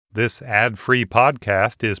This ad-free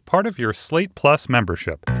podcast is part of your Slate Plus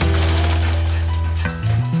membership.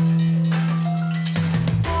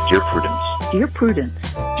 Dear Prudence. Dear Prudence.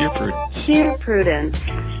 Dear Prudence. Dear Prudence.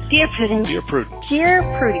 Dear Prudence. Dear Prudence. Dear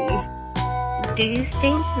Prudy. Do you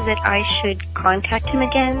think that I should contact him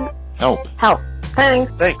again? Help. Help.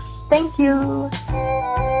 Thanks. Thanks. Thank you.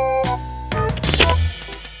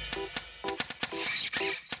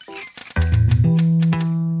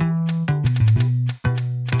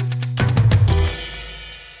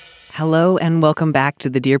 Hello and welcome back to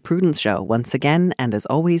the Dear Prudence Show once again, and as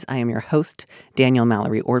always, I am your host, Daniel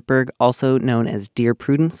Mallory Ortberg, also known as Dear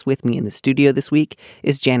Prudence. With me in the studio this week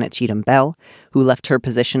is Janet Cheatham Bell, who left her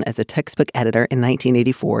position as a textbook editor in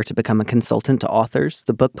 1984 to become a consultant to authors,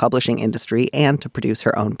 the book publishing industry, and to produce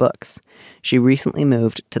her own books. She recently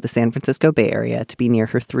moved to the San Francisco Bay Area to be near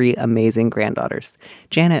her three amazing granddaughters.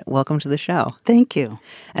 Janet, welcome to the show. Thank you.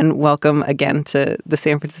 And welcome again to the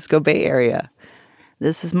San Francisco Bay Area.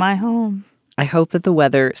 This is my home. I hope that the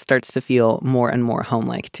weather starts to feel more and more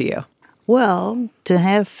home-like to you. Well, to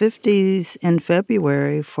have 50s in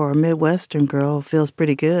February for a Midwestern girl feels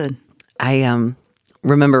pretty good. I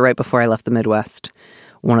remember right before I left the Midwest,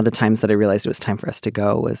 one of the times that I realized it was time for us to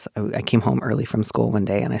go was I came home early from school one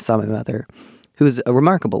day and I saw my mother, who was a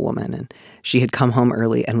remarkable woman, and she had come home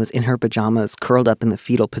early and was in her pajamas curled up in the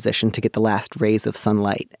fetal position to get the last rays of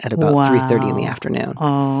sunlight at about 3:30 in the afternoon.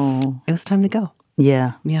 Oh. It was time to go.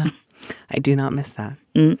 Yeah. Yeah. I do not miss that.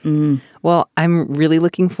 Mm-mm. Well, I'm really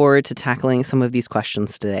looking forward to tackling some of these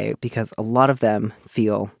questions today because a lot of them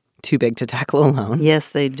feel too big to tackle alone.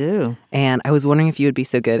 Yes, they do. And I was wondering if you would be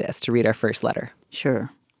so good as to read our first letter.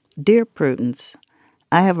 Sure. Dear Prudence,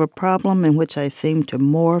 I have a problem in which I seem to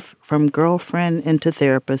morph from girlfriend into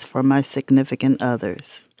therapist for my significant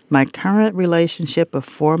others. My current relationship of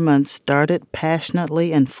 4 months started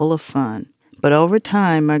passionately and full of fun. But over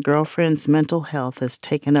time, my girlfriend's mental health has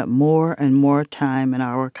taken up more and more time in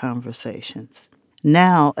our conversations.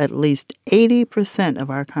 Now, at least 80%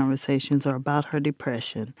 of our conversations are about her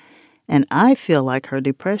depression, and I feel like her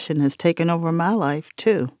depression has taken over my life,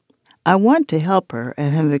 too. I want to help her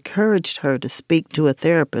and have encouraged her to speak to a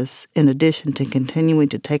therapist in addition to continuing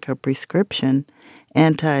to take her prescription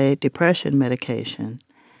anti-depression medication.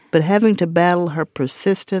 But having to battle her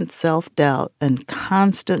persistent self-doubt and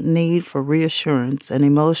constant need for reassurance and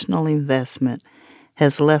emotional investment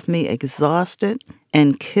has left me exhausted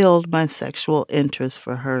and killed my sexual interest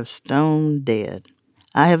for her stone dead.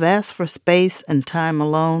 I have asked for space and time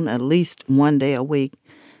alone at least one day a week,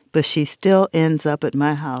 but she still ends up at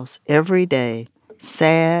my house every day,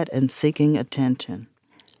 sad and seeking attention.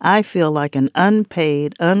 I feel like an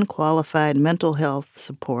unpaid, unqualified mental health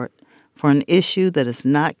support for an issue that is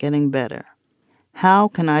not getting better. How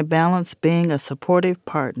can I balance being a supportive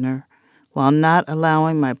partner while not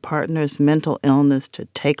allowing my partner's mental illness to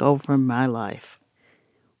take over my life?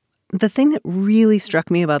 The thing that really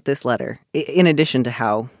struck me about this letter, in addition to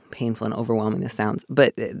how painful and overwhelming this sounds,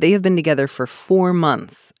 but they have been together for 4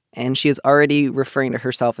 months, and she is already referring to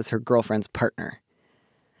herself as her girlfriend's partner.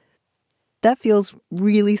 That feels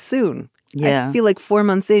really soon. Yeah. I feel like 4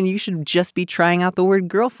 months in, you should just be trying out the word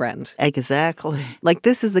girlfriend. Exactly. Like,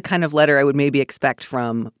 this is the kind of letter I would maybe expect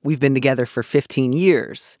from, we've been together for 15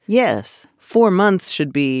 years. Yes. 4 months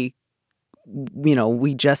should be,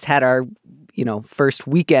 we just had our, first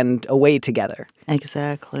weekend away together.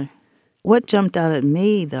 Exactly. What jumped out at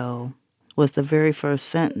me, though, was the very first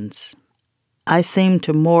sentence. I seem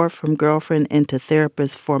to morph from girlfriend into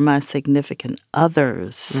therapist for my significant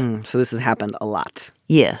others. So this has happened a lot.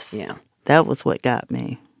 Yes. Yeah. That was what got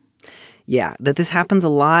me. Yeah, that this happens a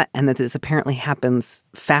lot and that this apparently happens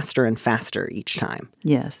faster and faster each time.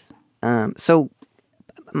 Yes. So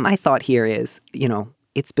my thought here is,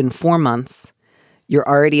 it's been 4 months. You're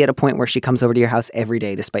already at a point where she comes over to your house every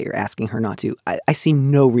day despite your asking her not to. I see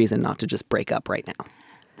no reason not to just break up right now.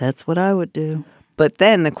 That's what I would do. But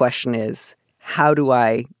then the question is, how do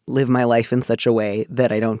I live my life in such a way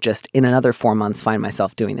that I don't just in another 4 months find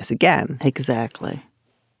myself doing this again? Exactly.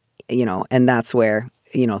 And that's where,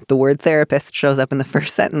 the word therapist shows up in the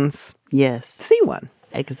first sentence. Yes. See one.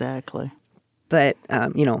 Exactly. But,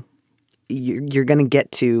 you're going to get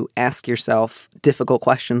to ask yourself difficult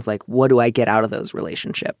questions like, what do I get out of those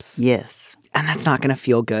relationships? Yes. And that's not going to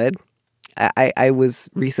feel good. I was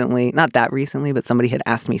recently, not that recently, but somebody had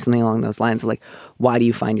asked me something along those lines of like, why do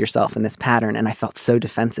you find yourself in this pattern? And I felt so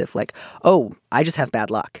defensive, like, oh, I just have bad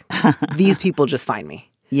luck. These people just find me.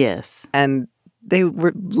 Yes. And they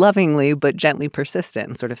were lovingly but gently persistent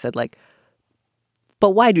and sort of said like, but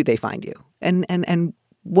why do they find you? And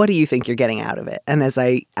what do you think you're getting out of it? And as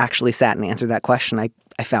I actually sat and answered that question, I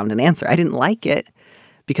found an answer. I didn't like it,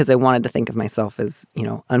 because I wanted to think of myself as,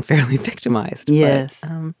 unfairly victimized. Yes.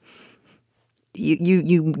 But,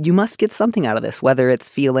 you must get something out of this, whether it's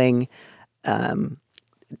feeling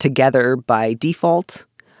together by default,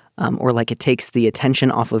 or like it takes the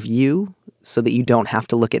attention off of you so that you don't have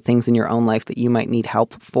to look at things in your own life that you might need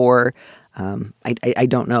help for. I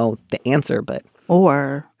don't know the answer, but...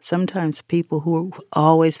 Or sometimes people who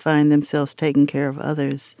always find themselves taking care of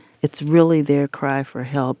others, it's really their cry for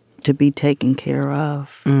help to be taken care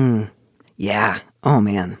of. Yeah. Oh,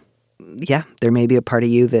 man. Yeah, there may be a part of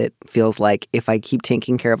you that feels like if I keep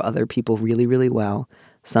taking care of other people really, really well,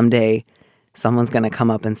 someday someone's going to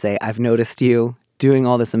come up and say, I've noticed you doing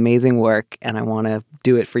all this amazing work and I want to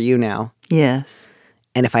do it for you now. Yes.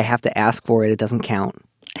 And if I have to ask for it, it doesn't count.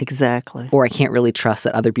 Exactly. Or I can't really trust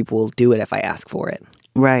that other people will do it if I ask for it.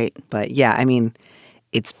 Right. But yeah, I mean,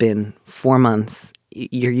 it's been 4 months.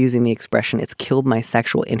 You're using the expression, it's killed my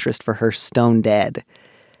sexual interest for her stone dead.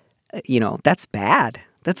 That's bad.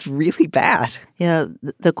 That's really bad. Yeah,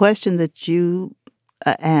 the question that you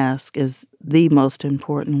ask is the most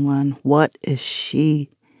important one. What is she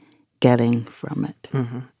getting from it?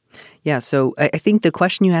 Mm-hmm. Yeah, so I think the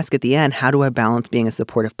question you ask at the end, how do I balance being a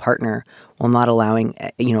supportive partner while not allowing,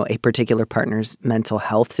 a particular partner's mental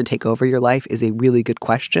health to take over your life is a really good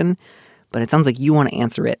question. But it sounds like you want to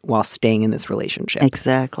answer it while staying in this relationship.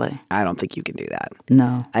 Exactly. I don't think you can do that.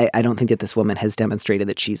 No. I don't think that this woman has demonstrated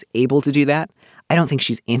that she's able to do that. I don't think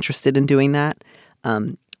she's interested in doing that.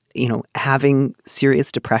 Having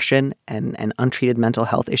serious depression and untreated mental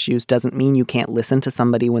health issues doesn't mean you can't listen to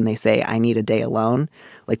somebody when they say, I need a day alone.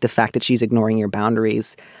 Like the fact that she's ignoring your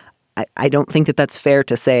boundaries. I don't think that that's fair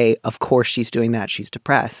to say, of course she's doing that, she's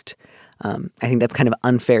depressed. I think that's kind of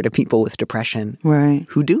unfair to people with depression right.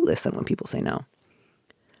 who do listen when people say no.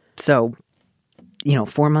 So,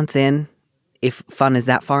 4 months in, if fun is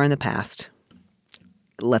that far in the past,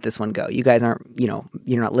 let this one go. You guys aren't,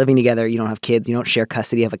 you're not living together. You don't have kids. You don't share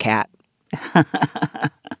custody of a cat.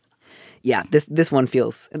 Yeah, this one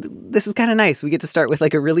feels, this is kind of nice. We get to start with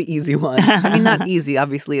like a really easy one. I mean, not easy.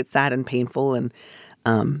 Obviously, it's sad and painful. And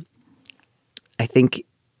I think,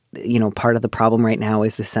 part of the problem right now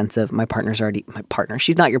is the sense of my partner's already my partner.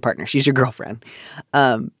 She's not your partner. She's your girlfriend.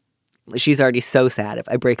 She's already so sad. If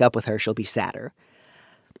I break up with her, she'll be sadder.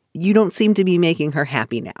 You don't seem to be making her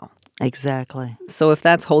happy now. Exactly. So if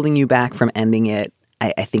that's holding you back from ending it,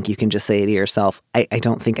 I think you can just say to yourself, I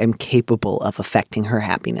don't think I'm capable of affecting her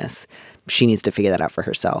happiness. She needs to figure that out for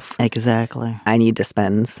herself. Exactly. I need to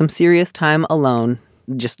spend some serious time alone,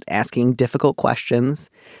 just asking difficult questions,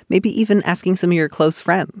 maybe even asking some of your close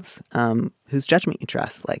friends whose judgment you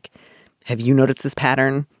trust. Like, have you noticed this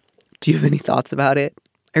pattern? Do you have any thoughts about it?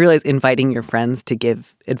 I realize inviting your friends to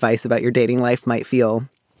give advice about your dating life might feel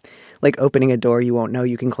like opening a door you won't know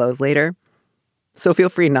you can close later. So feel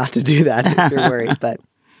free not to do that if you're worried. But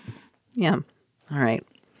yeah, all right.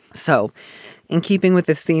 So in keeping with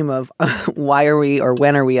this theme of why are we or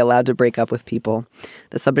when are we allowed to break up with people,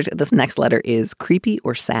 the subject of this next letter is creepy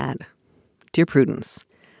or sad. Dear Prudence,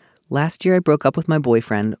 last year I broke up with my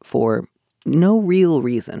boyfriend for no real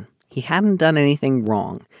reason. He hadn't done anything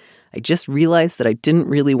wrong. I just realized that I didn't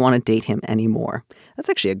really want to date him anymore. That's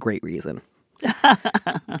actually a great reason.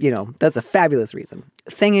 That's a fabulous reason.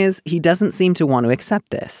 Thing is, he doesn't seem to want to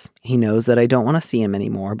accept this. He knows that I don't want to see him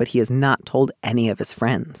anymore, but he has not told any of his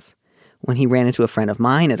friends. When he ran into a friend of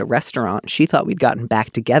mine at a restaurant, she thought we'd gotten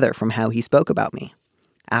back together from how he spoke about me.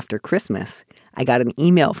 After Christmas, I got an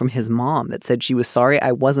email from his mom that said she was sorry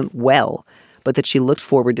I wasn't well, but that she looked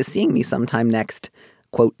forward to seeing me sometime next,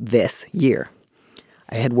 quote, this year.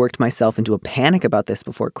 I had worked myself into a panic about this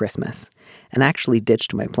before Christmas and actually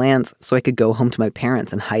ditched my plans so I could go home to my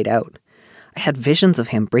parents and hide out. I had visions of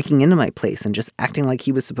him breaking into my place and just acting like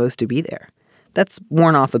he was supposed to be there. That's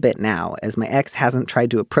worn off a bit now, as my ex hasn't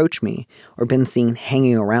tried to approach me or been seen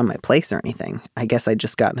hanging around my place or anything. I guess I'd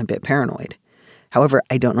just gotten a bit paranoid. However,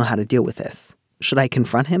 I don't know how to deal with this. Should I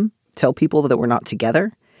confront him? Tell people that we're not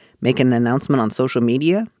together? Make an announcement on social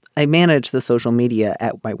media? I manage the social media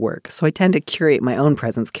at my work, so I tend to curate my own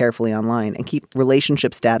presence carefully online and keep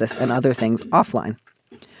relationship status and other things offline.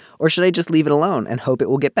 Or should I just leave it alone and hope it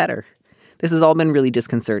will get better? This has all been really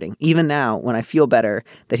disconcerting. Even now, when I feel better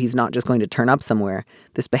that he's not just going to turn up somewhere,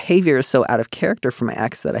 this behavior is so out of character for my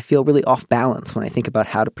ex that I feel really off balance when I think about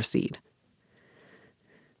how to proceed.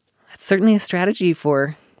 That's certainly a strategy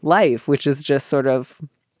for life, which is just sort of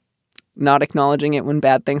not acknowledging it when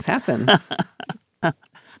bad things happen.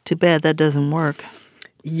 Too bad that doesn't work.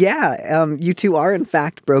 Yeah, you two are in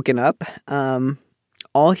fact broken up.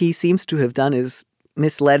 All he seems to have done is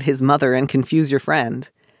misled his mother and confuse your friend.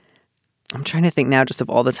 I'm trying to think now just of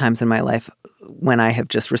all the times in my life when I have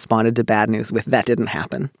just responded to bad news with that didn't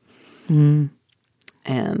happen. Mm.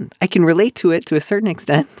 And I can relate to it to a certain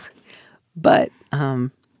extent. But,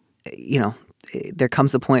 there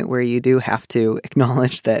comes a point where you do have to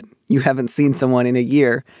acknowledge that you haven't seen someone in a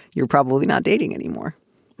year. You're probably not dating anymore.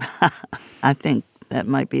 I think that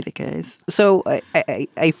might be the case. So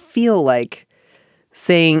I feel like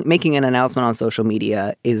making an announcement on social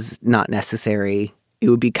media is not necessary. It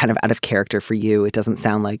would be kind of out of character for you. It doesn't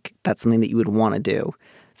sound like that's something that you would want to do.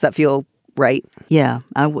 Does that feel right? Yeah,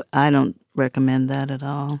 I don't recommend that at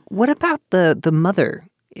all. What about the mother?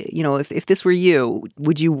 If this were you,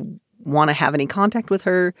 would you want to have any contact with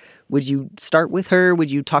her? Would you start with her? Would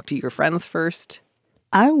you talk to your friends first?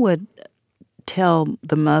 I would tell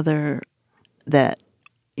the mother that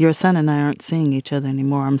your son and I aren't seeing each other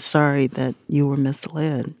anymore. I'm sorry that you were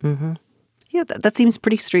misled. Mm-hmm. Yeah, that seems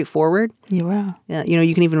pretty straightforward. Yeah. Yeah,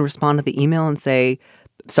 you can even respond to the email and say,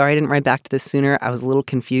 sorry I didn't write back to this sooner. I was a little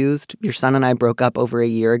confused. Your son and I broke up over a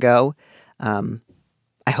year ago.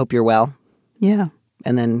 I hope you're well. Yeah.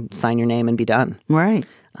 And then sign your name and be done. Right.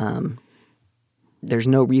 There's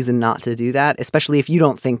no reason not to do that, especially if you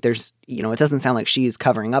don't think there's, it doesn't sound like she's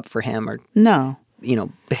covering up for him or, No.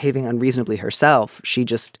 Behaving unreasonably herself. She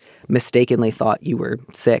just mistakenly thought you were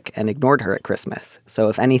sick and ignored her at Christmas. So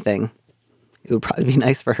if anything, it would probably be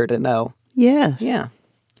nice for her to know. Yes. Yeah.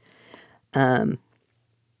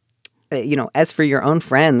 As for your own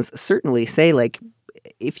friends, certainly say, like,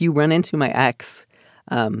 if you run into my ex,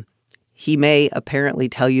 he may apparently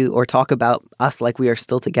tell you or talk about us like we are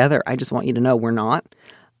still together. I just want you to know we're not.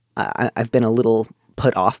 I've been a little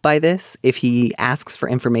put off by this. If he asks for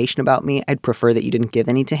information about me, I'd prefer that you didn't give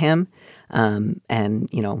any to him.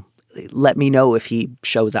 Let me know if he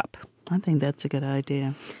shows up. I think that's a good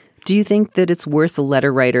idea. Do you think that it's worth a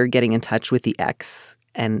letter writer getting in touch with the ex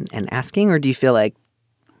and asking, or do you feel like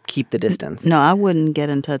keep the distance? No, I wouldn't get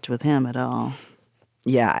in touch with him at all.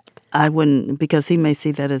 Yeah. I wouldn't, because he may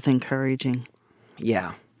see that as encouraging.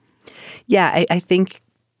 Yeah. Yeah, I think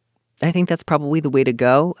that's probably the way to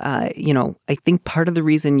go. I think part of the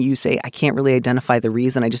reason you say, I can't really identify the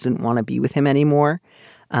reason, I just didn't want to be with him anymore.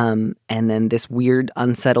 And then this weird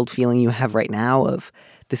unsettled feeling you have right now of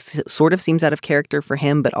this sort of seems out of character for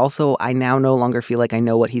him, but also I now no longer feel like I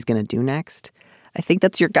know what he's going to do next. I think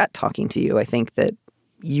that's your gut talking to you. I think that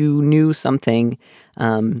you knew something,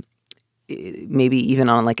 maybe even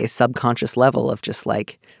on like a subconscious level of just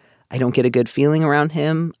like, I don't get a good feeling around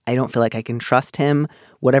him. I don't feel like I can trust him.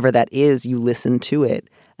 Whatever that is, you listened to it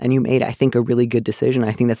and you made, I think, a really good decision.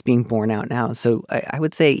 I think that's being borne out now. So I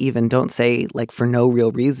would say even don't say like for no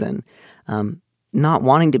real reason. Not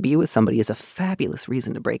wanting to be with somebody is a fabulous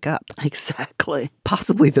reason to break up. Exactly.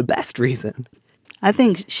 Possibly the best reason. I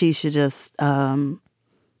think she should just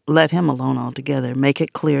let him alone altogether, make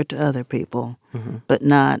it clear to other people, but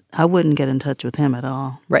I wouldn't get in touch with him at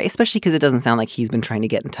all. Right, especially because it doesn't sound like he's been trying to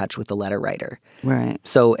get in touch with the letter writer. Right.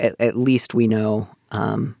 So at least we know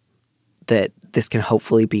that this can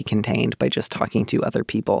hopefully be contained by just talking to other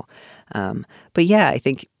people. But yeah, I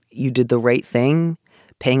think you did the right thing,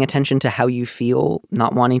 paying attention to how you feel,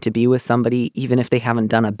 not wanting to be with somebody, even if they haven't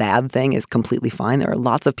done a bad thing, is completely fine. There are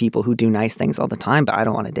lots of people who do nice things all the time, but I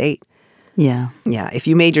don't want to date. Yeah. Yeah. If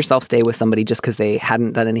you made yourself stay with somebody just because they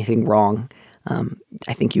hadn't done anything wrong,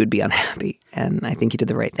 I think you would be unhappy. And I think you did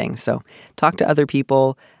the right thing. So talk to other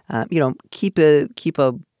people. Keep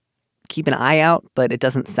an eye out, but it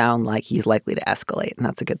doesn't sound like he's likely to escalate, and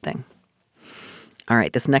that's a good thing. All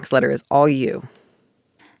right. This next letter is all you.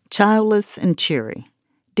 Childless and cheery.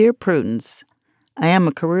 Dear Prudence, I am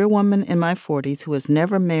a career woman in my 40s who has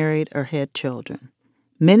never married or had children.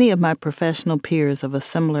 Many of my professional peers of a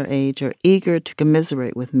similar age are eager to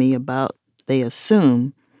commiserate with me about, they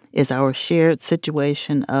assume, is our shared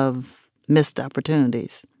situation of missed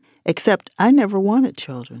opportunities. Except I never wanted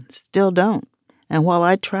children, still don't. And while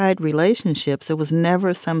I tried relationships, it was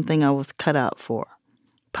never something I was cut out for.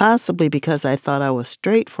 Possibly because I thought I was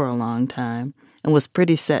straight for a long time and was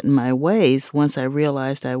pretty set in my ways once I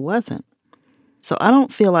realized I wasn't. So I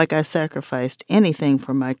don't feel like I sacrificed anything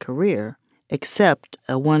for my career, except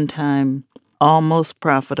a one-time, almost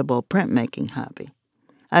profitable printmaking hobby.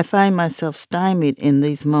 I find myself stymied in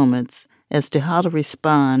these moments as to how to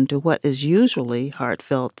respond to what is usually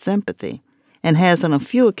heartfelt sympathy, and has on a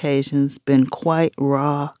few occasions been quite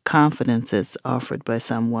raw confidences offered by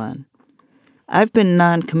someone. I've been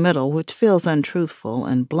non-committal, which feels untruthful,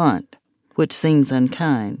 and blunt, which seems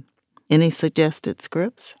unkind. Any suggested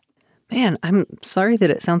scripts? Man, I'm sorry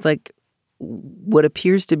that it sounds like what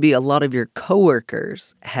appears to be a lot of your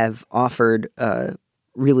coworkers have offered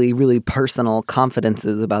really, really personal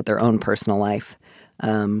confidences about their own personal life.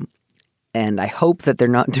 And I hope that they're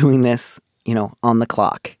not doing this, on the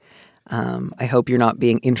clock. I hope you're not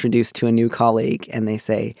being introduced to a new colleague and they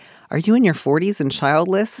say, "Are you in your 40s and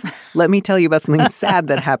childless? Let me tell you about something sad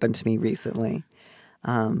that happened to me recently."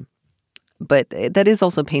 But that is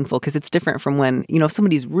also painful because it's different from when, if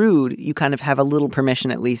somebody's rude, you kind of have a little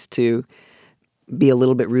permission at least to be a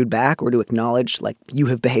little bit rude back or to acknowledge, like, you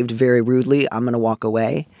have behaved very rudely, I'm going to walk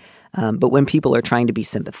away. But when people are trying to be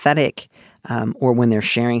sympathetic or when they're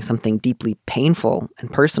sharing something deeply painful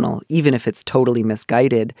and personal, even if it's totally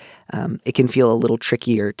misguided, it can feel a little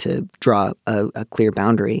trickier to draw a clear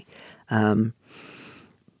boundary.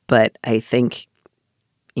 But I think,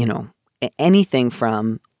 anything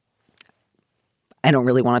from, I don't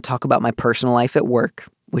really want to talk about my personal life at work,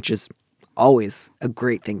 which is always a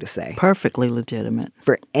great thing to say. Perfectly legitimate.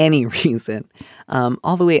 For any reason.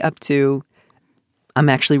 All the way up to, I'm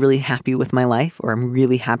actually really happy with my life, or I'm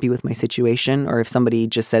really happy with my situation. Or if somebody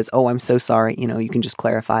just says, "Oh, I'm so sorry," you can just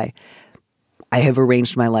clarify, "I have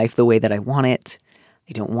arranged my life the way that I want it.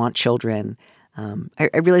 I don't want children." I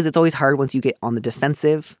realize it's always hard once you get on the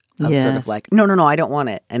defensive of sort of like, no, I don't want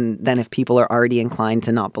it. And then if people are already inclined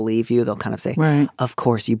to not believe you, they'll kind of say, right, "Of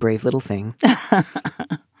course, you brave little thing."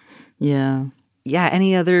 Yeah. Yeah.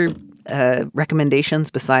 Any other recommendations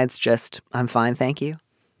besides just, "I'm fine, thank you"?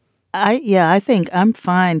 I think "I'm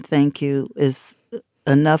fine, thank you" is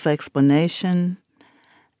enough explanation.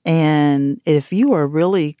 And if you are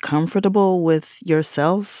really comfortable with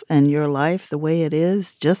yourself and your life the way it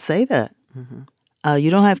is, just say that. Mm-hmm. You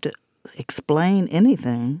don't have to explain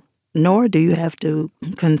anything, nor do you have to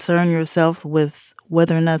concern yourself with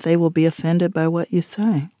whether or not they will be offended by what you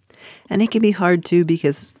say. And it can be hard, too,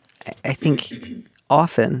 because I think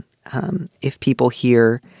often if people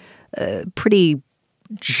hear pretty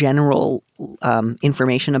general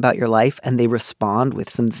information about your life and they respond with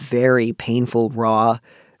some very painful, raw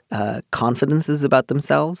confidences about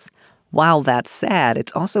themselves, while that's sad,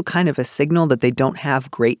 it's also kind of a signal that they don't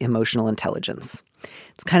have great emotional intelligence.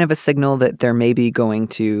 It's kind of a signal that they're maybe going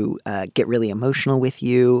to get really emotional with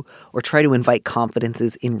you or try to invite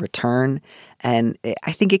confidences in return. And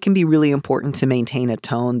I think it can be really important to maintain a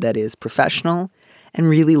tone that is professional and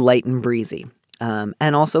really light and breezy,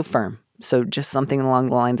 and also firm. So just something along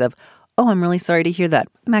the lines of, "Oh, I'm really sorry to hear that.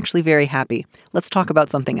 I'm actually very happy. Let's talk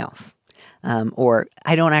about something else." Or,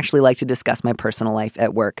 "I don't actually like to discuss my personal life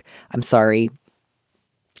at work. I'm sorry.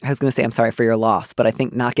 I was going to say I'm sorry for your loss, but I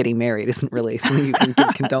think not getting married isn't really something you can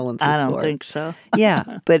give condolences for." I don't think so. Yeah,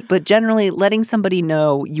 but generally letting somebody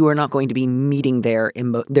know you are not going to be meeting their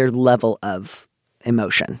level of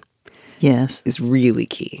emotion, yes, is really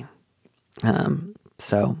key.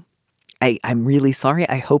 So I'm really sorry.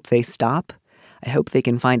 I hope they stop. I hope they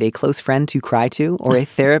can find a close friend to cry to, or a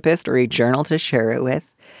therapist, or a journal to share it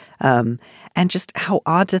with. And just how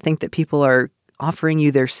odd to think that people are offering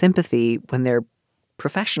you their sympathy when they're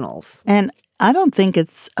professionals. And I don't think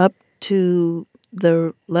it's up to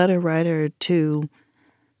the letter writer to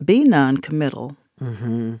be non-committal.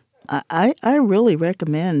 Mm-hmm. I really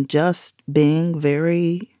recommend just being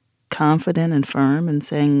very confident and firm and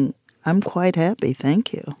saying, "I'm quite happy,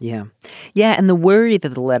 thank you." Yeah. Yeah, and the worry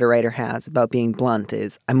that the letter writer has about being blunt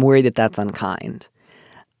is, "I'm worried that that's unkind."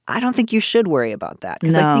 I don't think you should worry about that.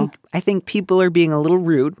 Because no. I think people are being a little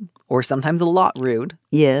rude, or sometimes a lot rude,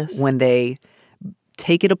 yes, when they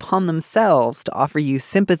take it upon themselves to offer you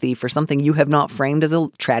sympathy for something you have not framed as a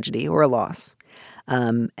tragedy or a loss.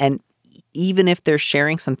 And even if they're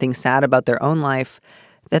sharing something sad about their own life,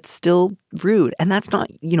 that's still rude. And that's not,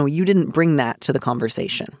 you didn't bring that to the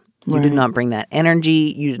conversation. You right. did not bring that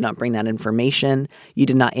energy. You did not bring that information. You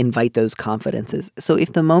did not invite those confidences. So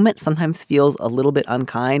if the moment sometimes feels a little bit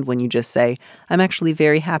unkind when you just say, "I'm actually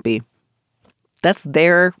very happy," that's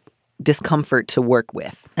their discomfort to work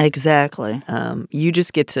with. Exactly. You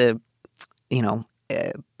just get to,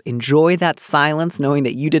 enjoy that silence, knowing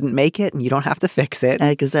that you didn't make it and you don't have to fix it.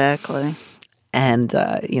 Exactly. And,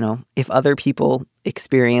 if other people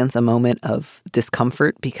experience a moment of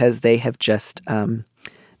discomfort because they have just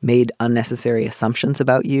made unnecessary assumptions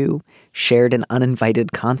about you, shared an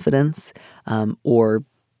uninvited confidence, or,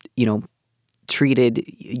 treated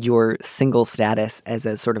your single status as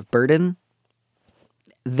a sort of burden,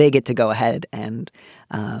 they get to go ahead and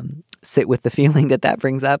sit with the feeling that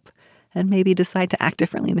brings up and maybe decide to act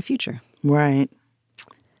differently in the future. Right.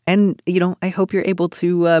 And, I hope you're able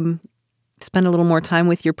to spend a little more time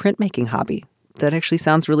with your printmaking hobby. That actually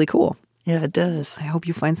sounds really cool. Yeah, it does. I hope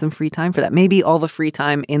you find some free time for that. Maybe all the free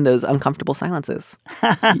time in those uncomfortable silences.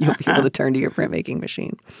 You'll be able to turn to your printmaking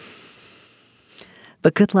machine.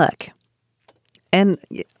 But good luck. And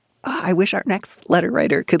I wish our next letter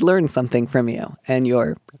writer could learn something from you and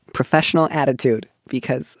your professional attitude,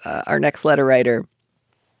 because our next letter writer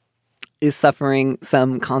is suffering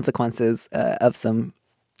some consequences of some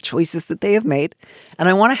choices that they have made. And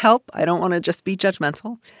I want to help. I don't want to just be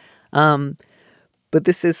judgmental. But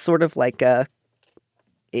this is sort of like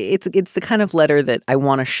it's the kind of letter that I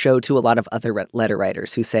want to show to a lot of other letter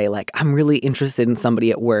writers who say, like, I'm really interested in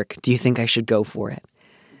somebody at work. Do you think I should go for it?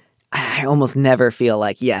 I almost never feel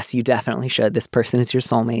like, yes, you definitely should. This person is your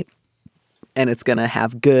soulmate. And it's going to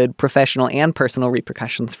have good professional and personal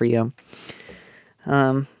repercussions for you.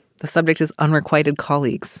 The subject is unrequited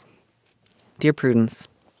colleagues. Dear Prudence,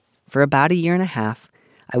 for about 1.5 years,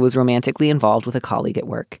 I was romantically involved with a colleague at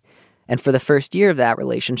work. And for the first year of that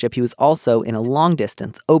relationship, he was also in a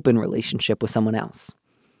long-distance, open relationship with someone else.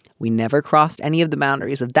 We never crossed any of the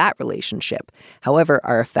boundaries of that relationship. However,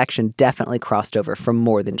 our affection definitely crossed over for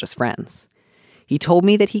more than just friends. He told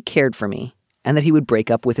me that he cared for me and that he would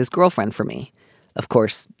break up with his girlfriend for me. Of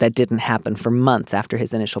course, that didn't happen for months after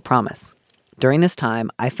his initial promise. During this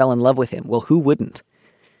time, I fell in love with him. Well, who wouldn't?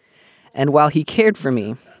 And while he cared for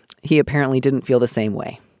me, he apparently didn't feel the same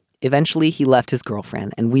way. Eventually, he left his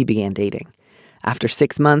girlfriend and we began dating. After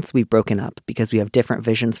 6 months, we've broken up because we have different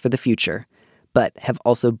visions for the future, but have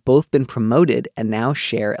also both been promoted and now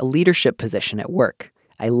share a leadership position at work.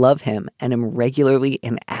 I love him and am regularly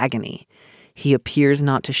in agony. He appears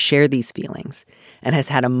not to share these feelings and has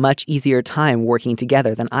had a much easier time working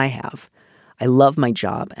together than I have. I love my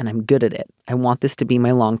job and I'm good at it. I want this to be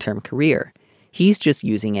my long-term career. He's just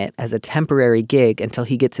using it as a temporary gig until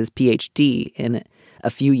he gets his PhD in a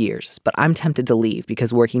few years, but I'm tempted to leave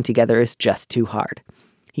because working together is just too hard.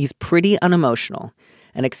 He's pretty unemotional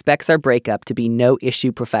and expects our breakup to be no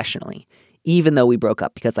issue professionally, even though we broke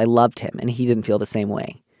up because I loved him and he didn't feel the same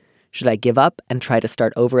way. Should I give up and try to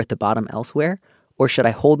start over at the bottom elsewhere, or should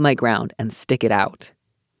I hold my ground and stick it out?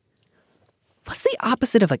 What's the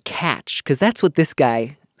opposite of a catch? Because that's what this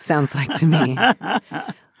guy sounds like to me.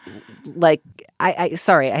 Like, I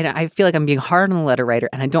feel like I'm being hard on the letter writer,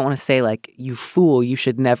 and I don't want to say, like, you fool, you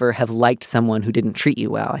should never have liked someone who didn't treat you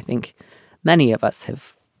well. I think many of us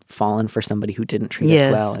have fallen for somebody who didn't treat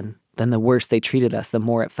us well, and then the worse they treated us, the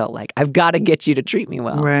more it felt like, I've got to get you to treat me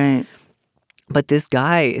well. Right. But this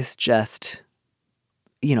guy is just,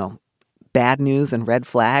 bad news and red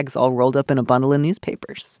flags all rolled up in a bundle of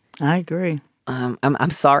newspapers. I agree.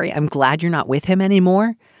 I'm sorry. I'm glad you're not with him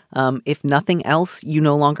anymore. If nothing else, you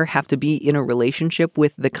no longer have to be in a relationship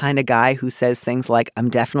with the kind of guy who says things like, I'm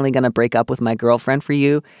definitely going to break up with my girlfriend for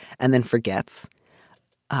you, and then forgets.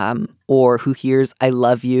 Or who hears, I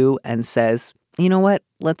love you, and says, you know what,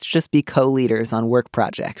 let's just be co-leaders on work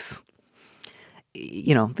projects.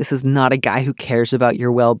 This is not a guy who cares about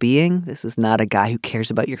your well-being. This is not a guy who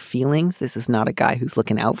cares about your feelings. This is not a guy who's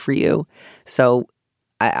looking out for you. So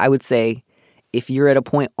I would say, if you're at a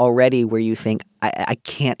point already where you think, I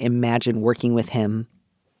can't imagine working with him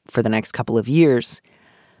for the next couple of years,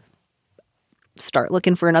 start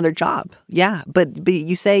looking for another job. Yeah, but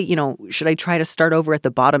you say, should I try to start over at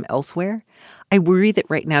the bottom elsewhere? I worry that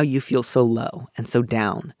right now you feel so low and so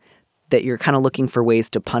down that you're kind of looking for ways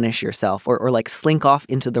to punish yourself or like slink off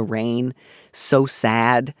into the rain, so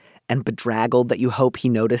sad and bedraggled that you hope he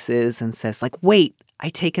notices and says, like, wait, I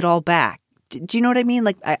take it all back. Do you know what I mean?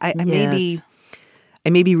 Like, I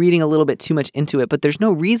may be reading a little bit too much into it, but there's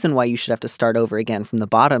no reason why you should have to start over again from the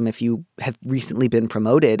bottom if you have recently been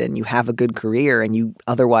promoted and you have a good career and you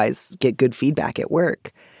otherwise get good feedback at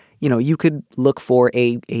work. You could look for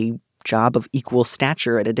a job of equal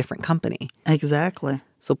stature at a different company. Exactly.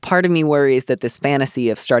 So part of me worries that this fantasy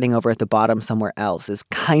of starting over at the bottom somewhere else is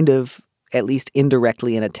kind of, at least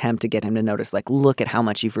indirectly, an attempt to get him to notice, like, look at how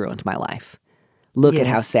much you've ruined my life. Look at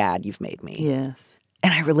how sad you've made me. Yes.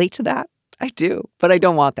 And I relate to that. I do. But I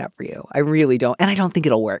don't want that for you. I really don't. And I don't think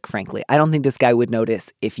it'll work, frankly. I don't think this guy would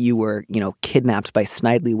notice if you were, kidnapped by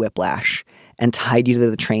Snidely Whiplash and tied you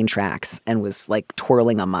to the train tracks and was, like,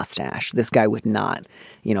 twirling a mustache. This guy would not,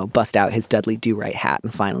 bust out his Dudley Do-Right hat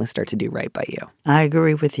and finally start to do right by you. I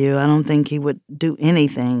agree with you. I don't think he would do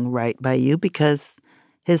anything right by you because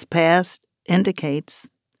his past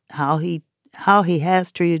indicates how he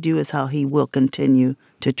has treated you is how he will continue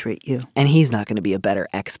to treat you. And he's not going to be a better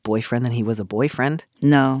ex-boyfriend than he was a boyfriend.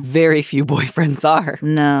 No. Very few boyfriends are.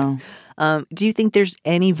 No. Do you think there's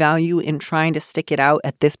any value in trying to stick it out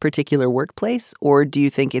at this particular workplace, or do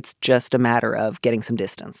you think it's just a matter of getting some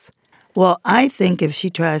distance? Well, I think if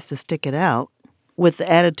she tries to stick it out with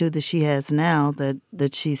the attitude that she has now,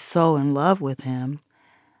 that she's so in love with him,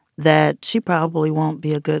 that she probably won't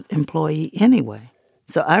be a good employee anyway.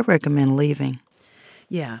 So I recommend leaving.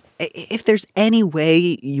 Yeah. If there's any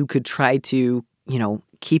way you could try to,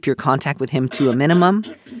 keep your contact with him to a minimum,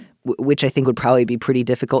 which I think would probably be pretty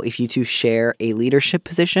difficult if you two share a leadership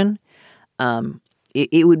position,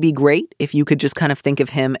 it would be great if you could just kind of think of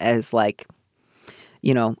him as like,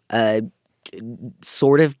 a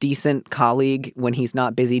sort of decent colleague when he's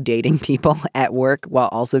not busy dating people at work while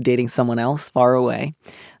also dating someone else far away,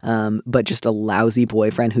 but just a lousy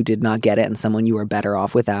boyfriend who did not get it and someone you are better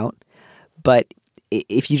off without. But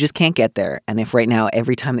if you just can't get there, and if right now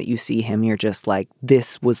every time that you see him you're just like,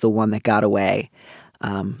 this was the one that got away,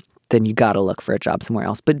 then you got to look for a job somewhere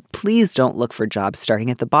else. But please don't look for jobs starting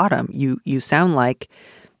at the bottom. You sound like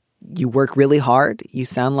you work really hard. You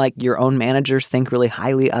sound like your own managers think really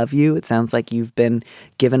highly of you. It sounds like you've been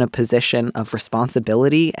given a position of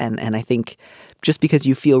responsibility. And I think just because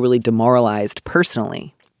you feel really demoralized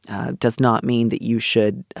personally does not mean that you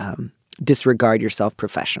should disregard yourself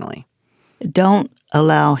professionally. Don't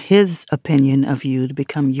allow his opinion of you to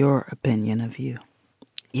become your opinion of you.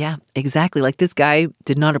 Yeah, exactly. Like, this guy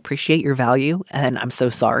did not appreciate your value, and I'm so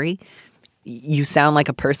sorry. You sound like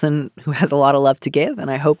a person who has a lot of love to give, and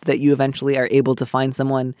I hope that you eventually are able to find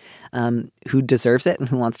someone who deserves it and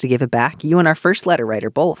who wants to give it back. You and our first letter writer,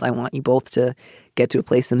 both. I want you both to get to a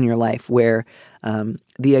place in your life where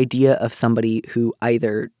the idea of somebody who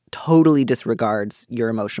either totally disregards your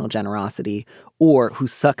emotional generosity or who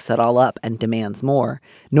sucks it all up and demands more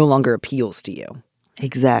no longer appeals to you.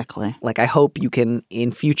 Exactly. Like, I hope you can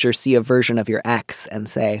in future see a version of your ex and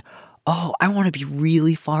say, oh, I want to be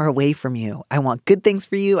really far away from you. I want good things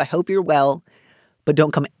for you. I hope you're well, but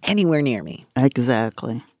don't come anywhere near me.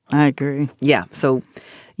 Exactly. I agree. Yeah. So,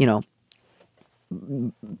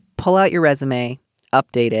 pull out your resume,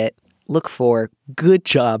 update it, look for good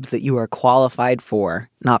jobs that you are qualified for,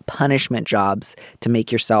 not punishment jobs to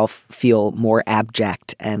make yourself feel more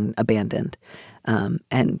abject and abandoned,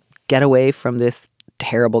 and get away from this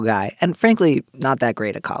terrible guy. And frankly, not that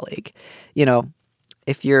great a colleague.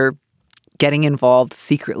 If you're getting involved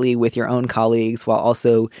secretly with your own colleagues while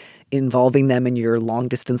also involving them in your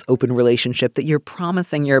long-distance open relationship that you're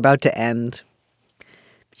promising you're about to end,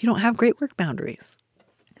 you don't have great work boundaries.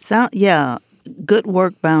 Yeah, good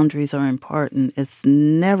work boundaries are important. It's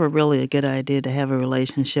never really a good idea to have a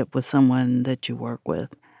relationship with someone that you work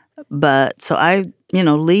with. But so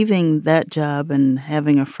leaving that job and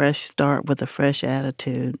having a fresh start with a fresh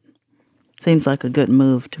attitude seems like a good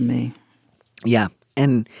move to me. Yeah.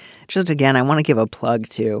 And just again, I want to give a plug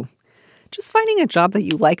to just finding a job that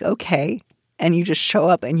you like, okay, and you just show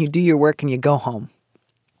up and you do your work and you go home.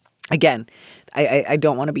 Again, I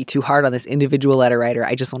don't want to be too hard on this individual letter writer.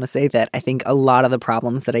 I just want to say that I think a lot of the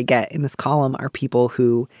problems that I get in this column are people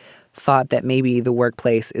who thought that maybe the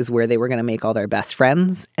workplace is where they were going to make all their best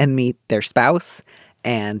friends and meet their spouse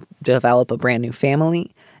and develop a brand new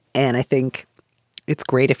family. And I think it's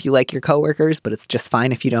great if you like your coworkers, but it's just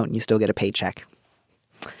fine if you don't and you still get a paycheck.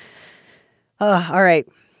 All right.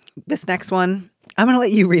 This next one, I'm going to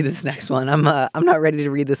let you read this next one. I'm not ready to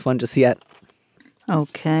read this one just yet.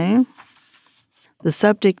 Okay. The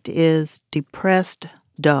subject is Depressed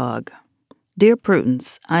Dog. Dear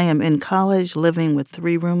Prudence, I am in college living with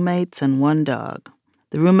 3 roommates and 1 dog.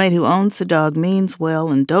 The roommate who owns the dog means well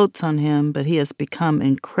and dotes on him, but he has become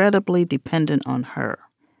incredibly dependent on her.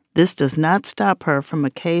 This does not stop her from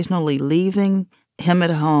occasionally leaving him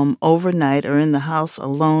at home overnight or in the house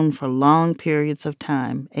alone for long periods of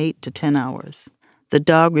time, 8 to 10 hours. The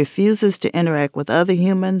dog refuses to interact with other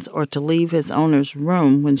humans or to leave his owner's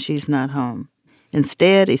room when she's not home.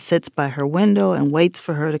 Instead, he sits by her window and waits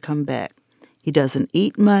for her to come back. He doesn't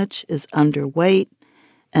eat much, is underweight,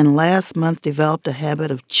 and last month developed a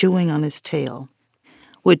habit of chewing on his tail,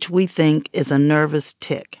 which we think is a nervous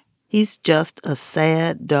tic. He's just a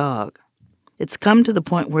sad dog. It's come to the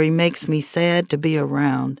point where he makes me sad to be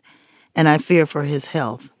around, and I fear for his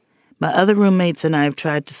health. My other roommates and I have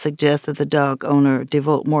tried to suggest that the dog owner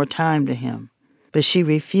devote more time to him, but she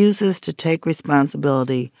refuses to take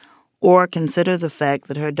responsibility or consider the fact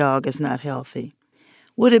that her dog is not healthy.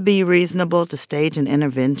 Would it be reasonable to stage an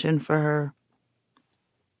intervention for her?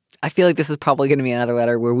 I feel like this is probably going to be another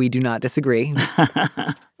letter where we do not disagree.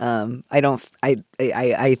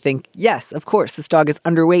 I think, yes, of course, this dog is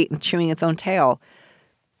underweight and chewing its own tail.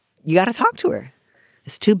 You got to talk to her.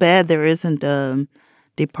 It's too bad there isn't a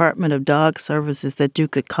Department of Dog Services that you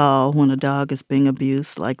could call when a dog is being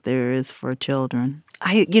abused like there is for children.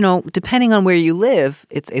 Depending on where you live,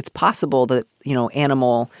 it's possible that,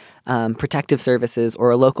 animal protective services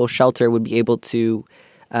or a local shelter would be able to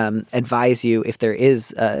advise you if there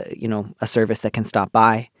is, a service that can stop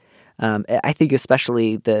by. I think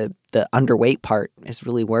especially the underweight part is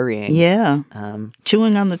really worrying. Yeah.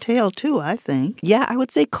 Chewing on the tail, too, I think. Yeah, I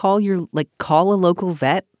would say call a local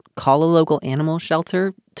vet, call a local animal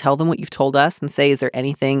shelter, tell them what you've told us and say, is there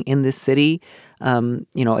anything in this city?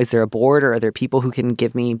 Is there a board or are there people who can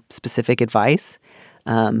give me specific advice?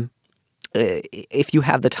 If you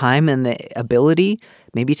have the time and the ability,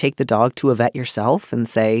 maybe take the dog to a vet yourself and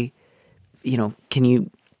say, can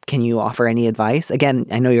you offer any advice? Again,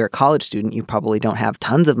 I know you're a college student. You probably don't have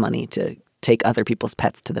tons of money to take other people's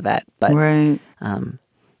pets to the vet, but right.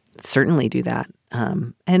 Certainly do that.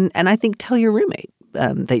 And I think tell your roommate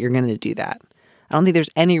that you're going to do that. I don't think there's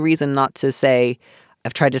any reason not to say,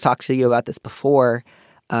 I've tried to talk to you about this before.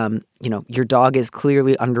 Your dog is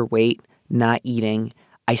clearly underweight, not eating.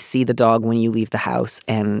 I see the dog when you leave the house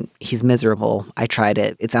and he's miserable. I try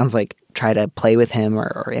to play with him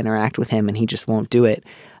or interact with him and he just won't do it.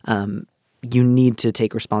 You need to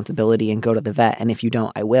take responsibility and go to the vet. And if you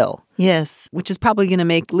don't, I will. Yes. Which is probably going to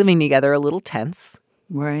make living together a little tense.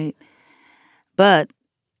 Right. But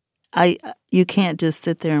you can't just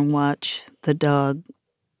sit there and watch the dog,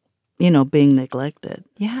 being neglected.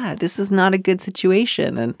 Yeah, this is not a good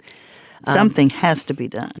situation. And something has to be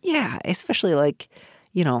done. Yeah, especially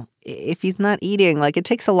if he's not eating, it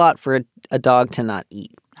takes a lot for a dog to not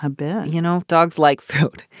eat. I bet. Dogs like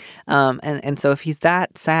food. And so if he's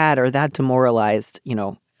that sad or that demoralized,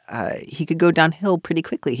 he could go downhill pretty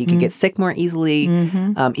quickly. He could get sick more easily.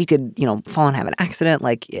 Mm-hmm. He could, fall and have an accident.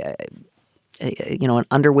 An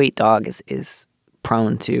underweight dog is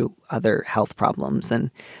prone to other health problems.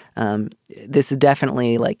 And this is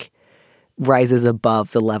definitely rises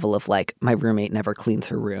above the level of my roommate never cleans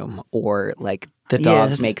her room or the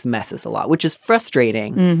dog makes messes a lot, which is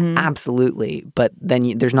frustrating. Mm-hmm. Absolutely. But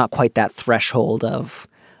then there's not quite that threshold of,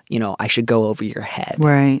 I should go over your head.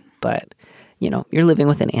 Right. But, you're living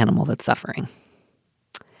with an animal that's suffering.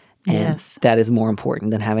 And that is more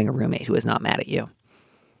important than having a roommate who is not mad at you.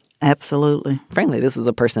 Absolutely. Frankly, this is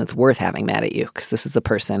a person that's worth having mad at you because this is a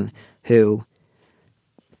person who,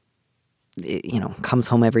 comes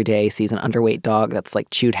home every day, sees an underweight dog that's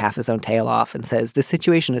chewed half his own tail off and says, this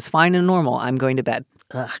situation is fine and normal. I'm going to bed.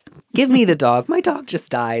 Ugh. Give me the dog. My dog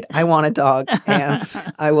just died. I want a dog and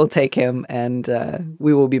I will take him and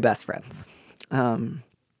we will be best friends. Man.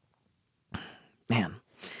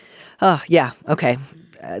 Oh, yeah. Okay.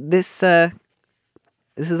 This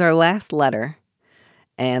is our last letter.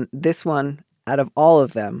 And this one, out of all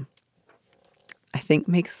of them, I think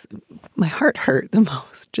makes my heart hurt the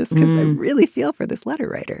most just because I really feel for this letter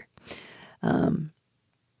writer.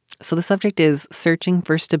 So the subject is searching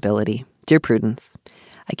for stability. Dear Prudence,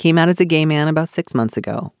 I came out as a gay man about 6 months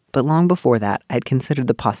ago, but long before that, I had considered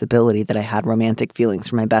the possibility that I had romantic feelings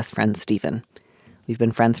for my best friend, Stephen. We've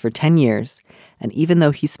been friends for 10 years, and even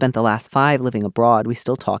though he spent the last 5 living abroad, we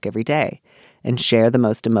still talk every day and share the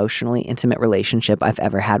most emotionally intimate relationship I've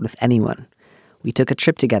ever had with anyone. We took a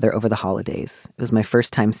trip together over the holidays. It was my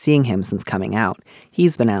first time seeing him since coming out.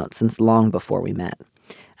 He's been out since long before we met.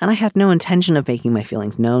 And I had no intention of making my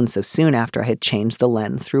feelings known so soon after I had changed the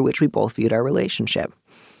lens through which we both viewed our relationship.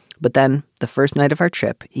 But then, the first night of our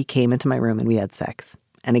trip, he came into my room and we had sex.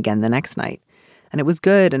 And again the next night. And it was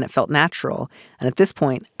good and it felt natural. And at this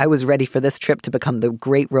point, I was ready for this trip to become the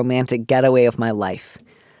great romantic getaway of my life.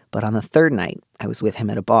 But on the third night, I was with him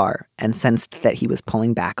at a bar and sensed that he was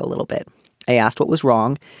pulling back a little bit. I asked what was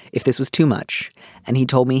wrong, if this was too much, and he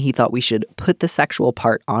told me he thought we should put the sexual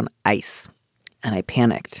part on ice. And I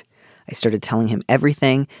panicked. I started telling him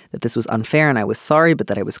everything, that this was unfair and I was sorry, but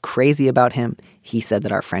that I was crazy about him. He said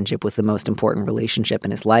that our friendship was the most important relationship in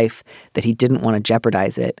his life, that he didn't want to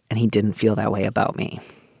jeopardize it, and he didn't feel that way about me.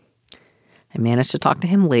 I managed to talk to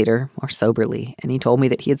him later, more soberly, and he told me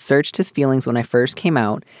that he had searched his feelings when I first came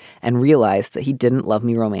out and realized that he didn't love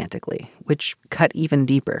me romantically, which cut even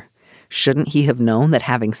deeper. Shouldn't he have known that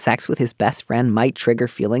having sex with his best friend might trigger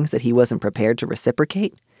feelings that he wasn't prepared to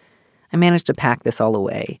reciprocate? I managed to pack this all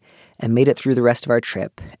away and made it through the rest of our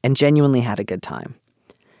trip and genuinely had a good time.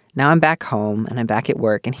 Now I'm back home and I'm back at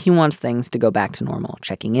work and he wants things to go back to normal,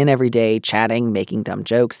 checking in every day, chatting, making dumb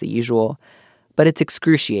jokes, the usual. But it's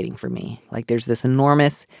excruciating for me. There's this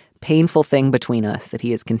enormous, painful thing between us that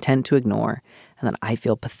he is content to ignore and that I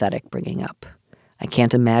feel pathetic bringing up. I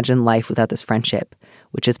can't imagine life without this friendship,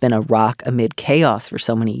 which has been a rock amid chaos for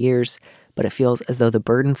so many years, but it feels as though the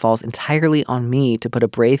burden falls entirely on me to put a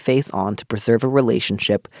brave face on to preserve a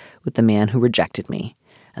relationship with the man who rejected me,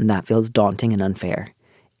 and that feels daunting and unfair.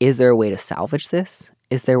 Is there a way to salvage this?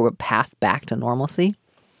 Is there a path back to normalcy?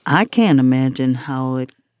 I can't imagine how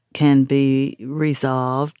it can be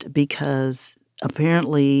resolved because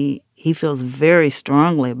apparently he feels very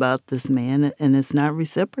strongly about this man, and it's not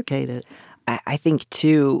reciprocated. I think,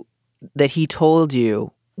 too, that he told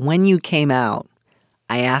you when you came out,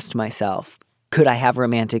 I asked myself, could I have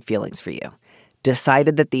romantic feelings for you?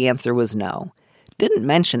 Decided that the answer was no. Didn't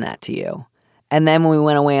mention that to you. And then when we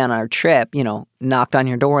went away on our trip, knocked on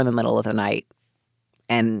your door in the middle of the night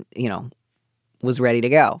and, was ready to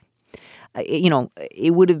go.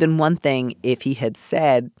 It would have been one thing if he had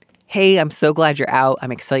said, hey, I'm so glad you're out.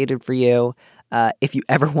 I'm excited for you. If you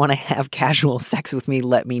ever want to have casual sex with me,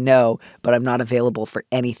 let me know, but I'm not available for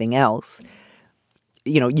anything else.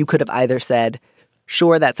 You could have either said,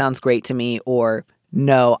 sure, that sounds great to me, or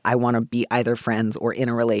no, I want to be either friends or in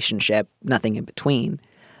a relationship, nothing in between.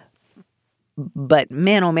 But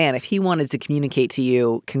man, oh man, if he wanted to communicate to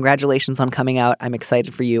you, congratulations on coming out, I'm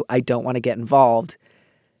excited for you, I don't want to get involved,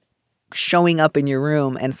 showing up in your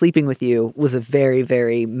room and sleeping with you was a very,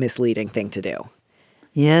 very misleading thing to do.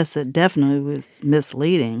 Yes, it definitely was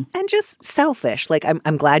misleading. And just selfish. Like,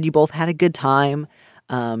 I'm glad you both had a good time,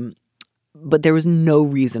 but there was no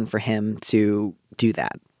reason for him to do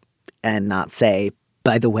that and not say,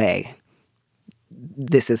 by the way,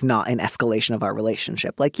 this is not an escalation of our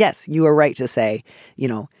relationship. Like, yes, you are right to say,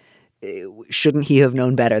 shouldn't he have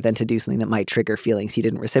known better than to do something that might trigger feelings he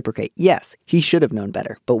didn't reciprocate? Yes, he should have known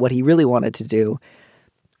better. But what he really wanted to do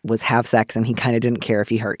was have sex, and he kind of didn't care if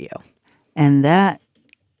he hurt you. And that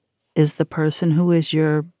is the person who is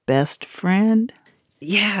your best friend?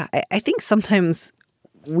 Yeah, I think sometimes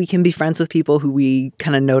we can be friends with people who we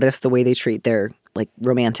kind of notice the way they treat their like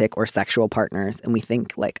romantic or sexual partners, and we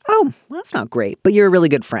think like, oh, well, that's not great, but you're a really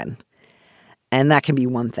good friend. And that can be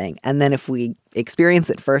one thing. And then if we experience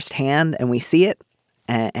it firsthand and we see it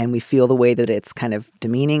and we feel the way that it's kind of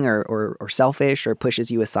demeaning or selfish or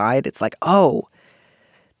pushes you aside, it's like, oh,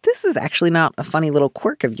 this is actually not a funny little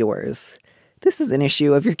quirk of yours. This is an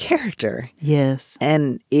issue of your character. Yes.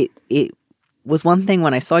 And it was one thing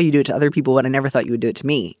when I saw you do it to other people, but I never thought you would do it to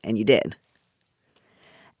me, and you did.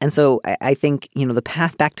 And so I think, the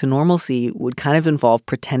path back to normalcy would kind of involve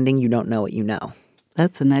pretending you don't know what you know.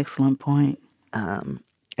 That's an excellent point.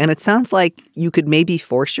 And it sounds like you could maybe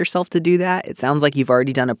force yourself to do that. It sounds like you've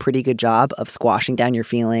already done a pretty good job of squashing down your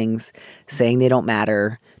feelings, saying they don't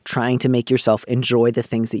matter, trying to make yourself enjoy the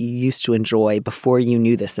things that you used to enjoy before you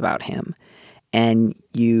knew this about him. And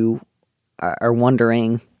you are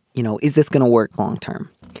wondering, is this going to work long term?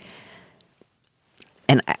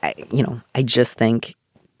 And I just think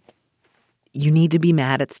you need to be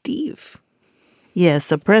mad at Steve. Yeah,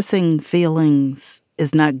 suppressing feelings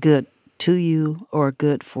is not good to you or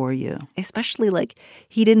good for you. Especially like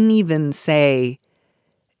he didn't even say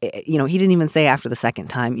after the second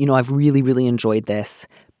time, I've really, really enjoyed this,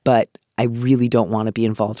 but I really don't want to be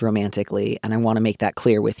involved romantically, and I want to make that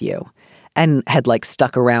clear with you. And had like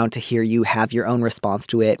stuck around to hear you have your own response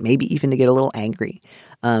to it, maybe even to get a little angry.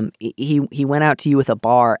 He went out to you with a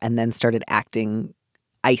bar and then started acting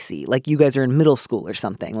icy, like you guys are in middle school or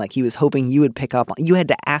something. Like he was hoping you would pick up on. You had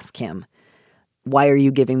to ask him, why are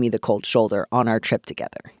you giving me the cold shoulder on our trip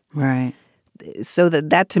together? Right. So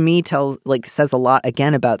that to me says a lot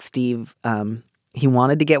again about Steve. He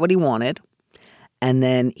wanted to get what he wanted, and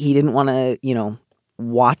then he didn't want to,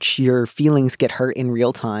 watch your feelings get hurt in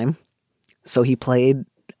real time. So he played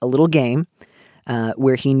a little game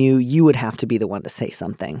where he knew you would have to be the one to say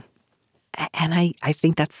something. And I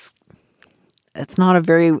think that's not a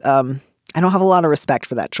very I don't have a lot of respect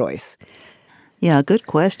for that choice. Yeah, a good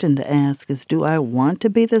question to ask is, do I want to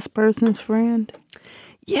be this person's friend?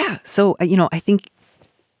 Yeah. So, I think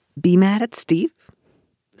be mad at Steve.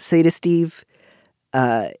 Say to Steve,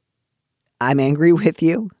 I'm angry with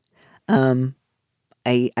you.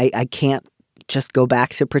 I can't just go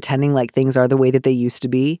back to pretending like things are the way that they used to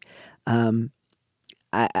be.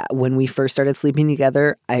 When we first started sleeping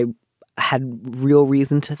together, I had real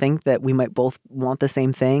reason to think that we might both want the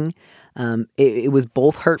same thing. It was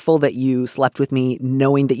both hurtful that you slept with me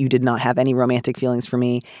knowing that you did not have any romantic feelings for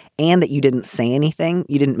me, and that you didn't say anything.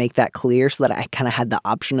 You didn't make that clear so that I kind of had the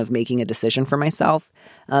option of making a decision for myself.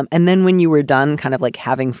 And then when you were done kind of like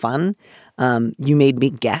having fun, you made me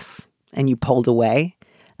guess and you pulled away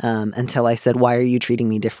until I said, why are you treating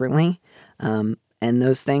me differently? And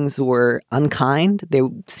those things were unkind. They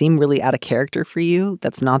seem really out of character for you.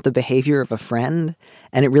 That's not the behavior of a friend.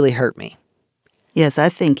 And it really hurt me. Yes, I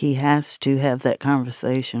think he has to have that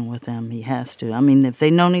conversation with them. He has to. I mean, if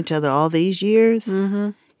they've known each other all these years,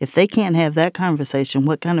 if they can't have that conversation,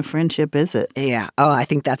 what kind of friendship is it? Yeah. Oh, I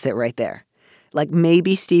think that's it right there. Like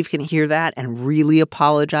maybe Steve can hear that and really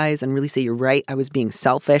apologize and really say, you're right. I was being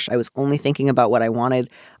selfish. I was only thinking about what I wanted.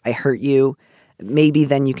 I hurt you. maybe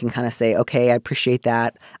then you can kind of say, okay, I appreciate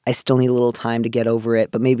that. I still need a little time to get over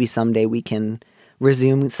it, but maybe someday we can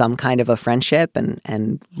resume some kind of a friendship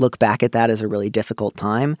and look back at that as a really difficult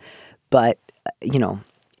time. But,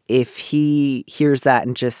 if he hears that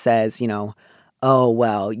and just says, oh,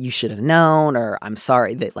 well, you should have known, or I'm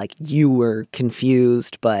sorry that like you were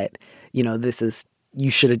confused, but, you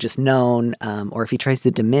should have just known, or if he tries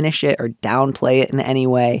to diminish it or downplay it in any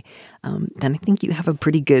way, then I think you have a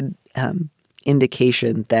pretty good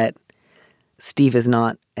indication that Steve is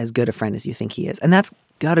not as good a friend as you think he is. And that's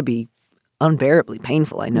got to be unbearably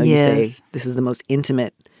painful. I know you say this is the most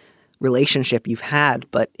intimate relationship you've had,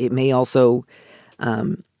 but it may also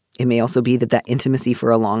be that intimacy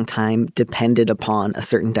for a long time depended upon a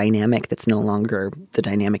certain dynamic that's no longer the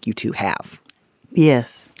dynamic you two have.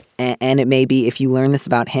 Yes. And it may be if you learn this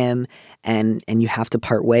about him and you have to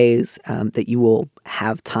part ways, that you will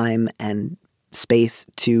have time and space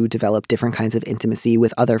to develop different kinds of intimacy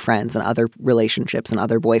with other friends and other relationships and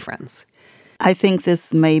other boyfriends. I think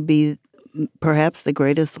this may be perhaps the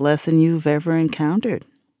greatest lesson you've ever encountered,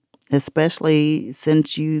 especially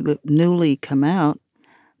since you newly come out.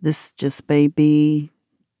 This just may be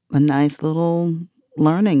a nice little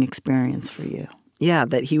learning experience for you. Yeah,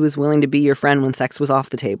 that he was willing to be your friend when sex was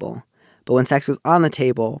off the table. But when sex was on the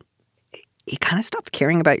table, he kind of stopped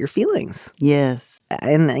caring about your feelings. Yes.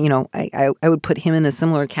 And, I would put him in a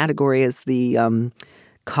similar category as the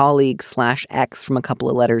colleague/ex from a couple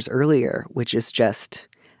of letters earlier, which is just,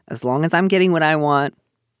 as long as I'm getting what I want,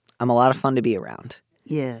 I'm a lot of fun to be around.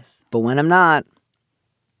 Yes. But when I'm not,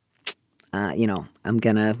 I'm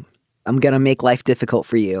gonna make life difficult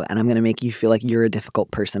for you, and I'm gonna make you feel like you're a difficult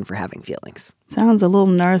person for having feelings. Sounds a little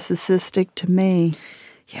narcissistic to me.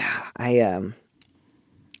 Yeah, I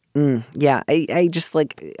just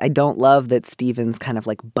I don't love that Steven's kind of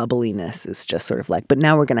like bubbliness is just sort of like, but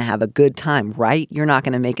now we're gonna have a good time, right? You're not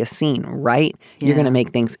gonna make a scene, right? Yeah. You're gonna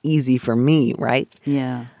make things easy for me, right?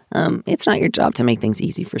 Yeah. It's not your job to make things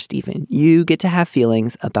easy for Steven. You get to have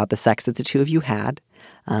feelings about the sex that the two of you had,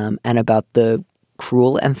 and about the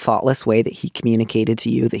cruel and thoughtless way that he communicated to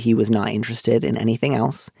you that he was not interested in anything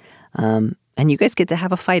else. And you guys get to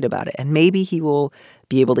have a fight about it. And maybe he will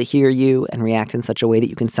be able to hear you and react in such a way that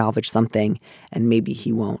you can salvage something, and maybe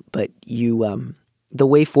he won't. But the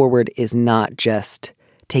way forward is not just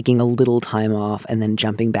taking a little time off and then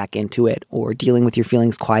jumping back into it, or dealing with your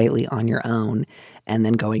feelings quietly on your own and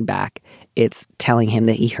then going back. It's telling him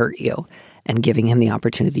that he hurt you and giving him the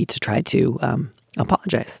opportunity to try to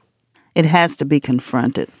apologize. It has to be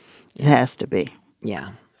confronted. It has to be. Yeah,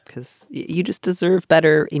 because you just deserve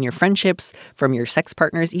better in your friendships from your sex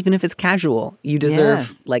partners, even if it's casual. You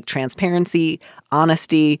deserve transparency,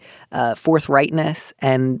 honesty, forthrightness,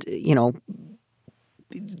 and,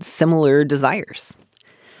 similar desires.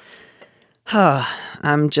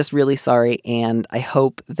 I'm just really sorry, and I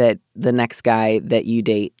hope that the next guy that you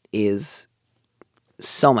date is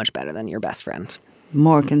so much better than your best friend.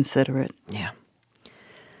 More considerate. Yeah.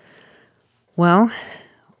 Well,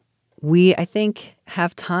 we, I think,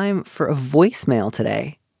 have time for a voicemail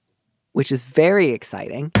today, which is very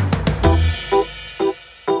exciting.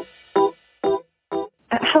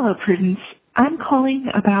 Hello, Prudence. I'm calling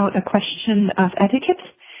about a question of etiquette.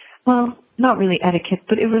 Well, not really etiquette,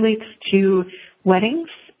 but it relates to weddings.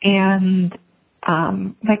 And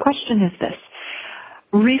my question is this.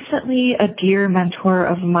 Recently, a dear mentor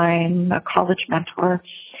of mine, a college mentor,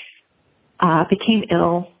 became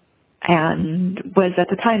ill and was at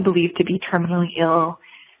the time believed to be terminally ill.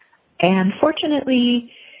 And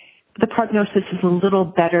fortunately, the prognosis is a little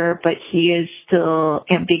better, but he is still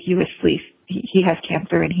he has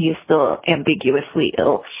cancer and he is still ambiguously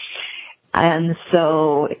ill. And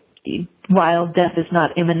so while death is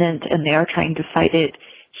not imminent and they are trying to fight it,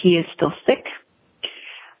 he is still sick.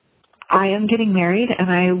 I am getting married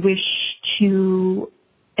and I wish to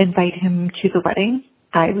invite him to the wedding.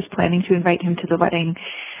 I was planning to invite him to the wedding.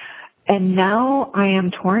 And now I am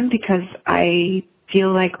torn because I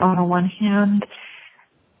feel like on the one hand,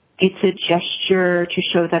 it's a gesture to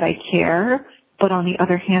show that I care. But on the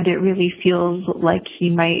other hand, it really feels like he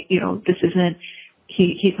might,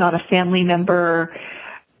 he's not a family member.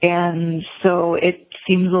 And so it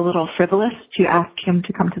seems a little frivolous to ask him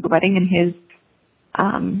to come to the wedding in his,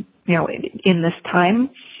 in this time.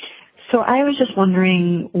 So I was just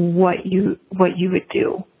wondering what you would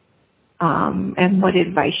do. And what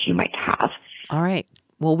advice you might have. All right.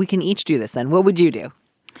 Well, we can each do this then. What would you do?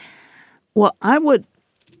 Well, I would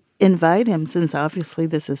invite him, since obviously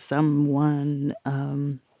this is someone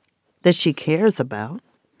that she cares about.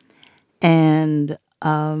 And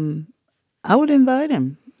I would invite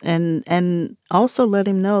him. And also let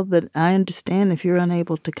him know that I understand if you're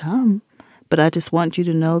unable to come, but I just want you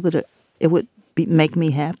to know that it would make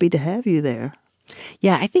me happy to have you there.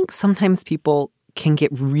 Yeah, I think sometimes people can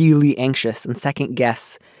get really anxious and second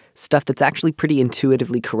guess stuff that's actually pretty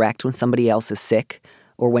intuitively correct when somebody else is sick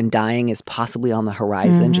or when dying is possibly on the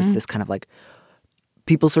horizon. Just this kind of like,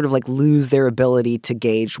 people sort of like lose their ability to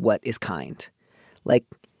gauge what is kind. Like,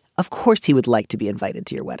 of course he would like to be invited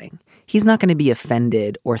to your wedding. He's not going to be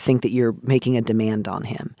offended or think that you're making a demand on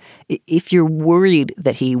him. If you're worried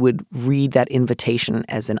that he would read that invitation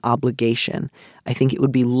as an obligation, I think it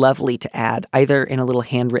would be lovely to add either in a little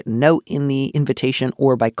handwritten note in the invitation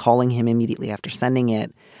or by calling him immediately after sending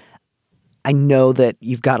it. I know that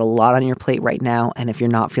you've got a lot on your plate right now, and if you're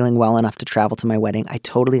not feeling well enough to travel to my wedding, I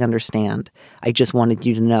totally understand. I just wanted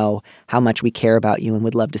you to know how much we care about you and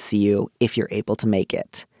would love to see you if you're able to make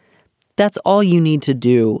it. That's all you need to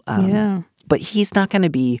do. But he's not going to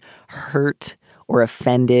be hurt or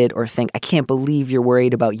offended or think, I can't believe you're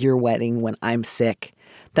worried about your wedding when I'm sick.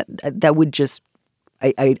 That would just,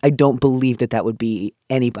 I don't believe that would be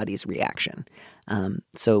anybody's reaction.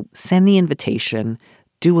 So send the invitation,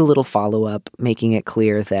 do a little follow-up, making it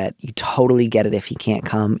clear that you totally get it if he can't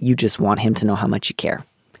come. You just want him to know how much you care.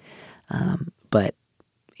 But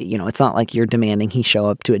you know, it's not like you're demanding he show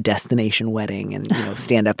up to a destination wedding and, you know,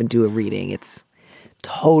 stand up and do a reading. It's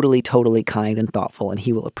totally, totally kind and thoughtful, and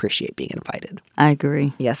he will appreciate being invited. I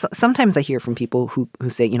agree. Yes. Sometimes I hear from people who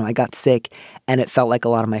say, you know, I got sick and it felt like a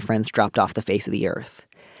lot of my friends dropped off the face of the earth.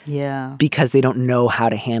 Yeah. Because they don't know how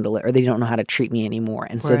to handle it or they don't know how to treat me anymore.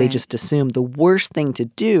 And so they just assume the worst thing to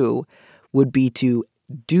do would be to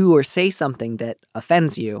do or say something that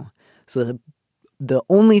offends you. So the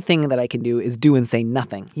only thing that I can do is do and say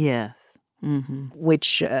nothing. Yes. Mm-hmm.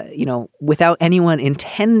 Which, you know, without anyone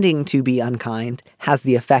intending to be unkind, has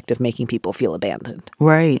the effect of making people feel abandoned.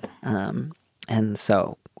 Right. And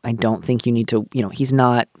so I don't think you need to, you know, he's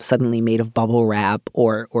not suddenly made of bubble wrap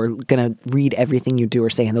or going to read everything you do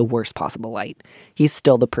or say in the worst possible light. He's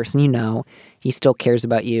still the person you know. He still cares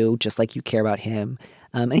about you just like you care about him.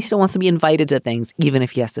 And he still wants to be invited to things, even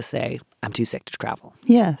if he has to say, I'm too sick to travel.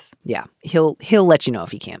 Yes. Yeah. He'll let you know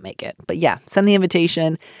if he can't make it. But yeah, send the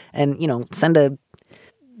invitation and, you know, send a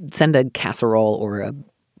casserole or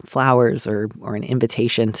flowers or an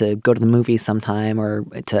invitation to go to the movies sometime or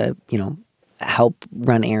to, you know, help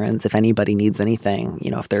run errands if anybody needs anything,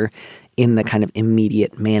 you know, if they're in the kind of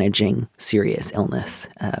immediate managing serious illness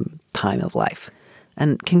time of life.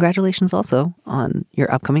 And congratulations also on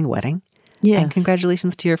your upcoming wedding. Yes. And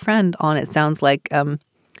congratulations to your friend on, it sounds like,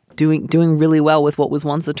 doing really well with what was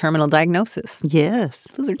once a terminal diagnosis. Yes.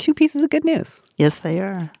 Those are two pieces of good news. Yes, they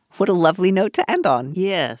are. What a lovely note to end on.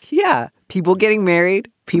 Yes. Yeah. People getting married,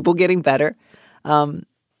 people getting better.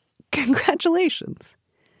 Congratulations.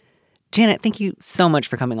 Janet, thank you so much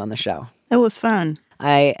for coming on the show. It was fun.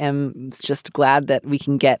 I am just glad that we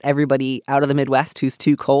can get everybody out of the Midwest who's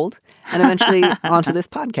too cold and eventually onto this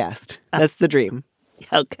podcast. That's the dream.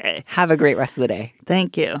 Okay. Have a great rest of the day.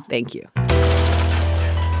 Thank you. Thank you.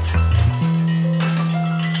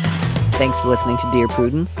 Thanks for listening to Dear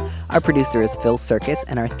Prudence. Our producer is Phil Circus,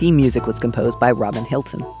 and our theme music was composed by Robin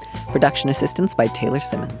Hilton. Production assistance by Taylor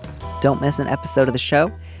Simmons. Don't miss an episode of the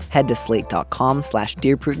show. Head to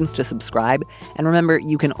slate.com/Dear Prudence to subscribe. And remember,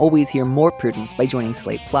 you can always hear more Prudence by joining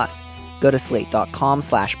Slate Plus. Go to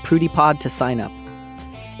slate.com/PrudyPod to sign up.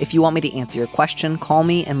 If you want me to answer your question, call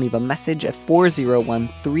me and leave a message at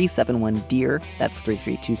 401-371-DEAR, that's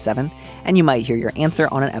 3327, and you might hear your answer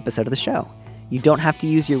on an episode of the show. You don't have to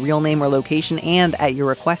use your real name or location, and at your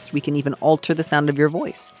request, we can even alter the sound of your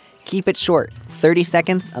voice. Keep it short, 30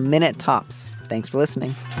 seconds, a minute tops. Thanks for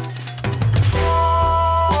listening.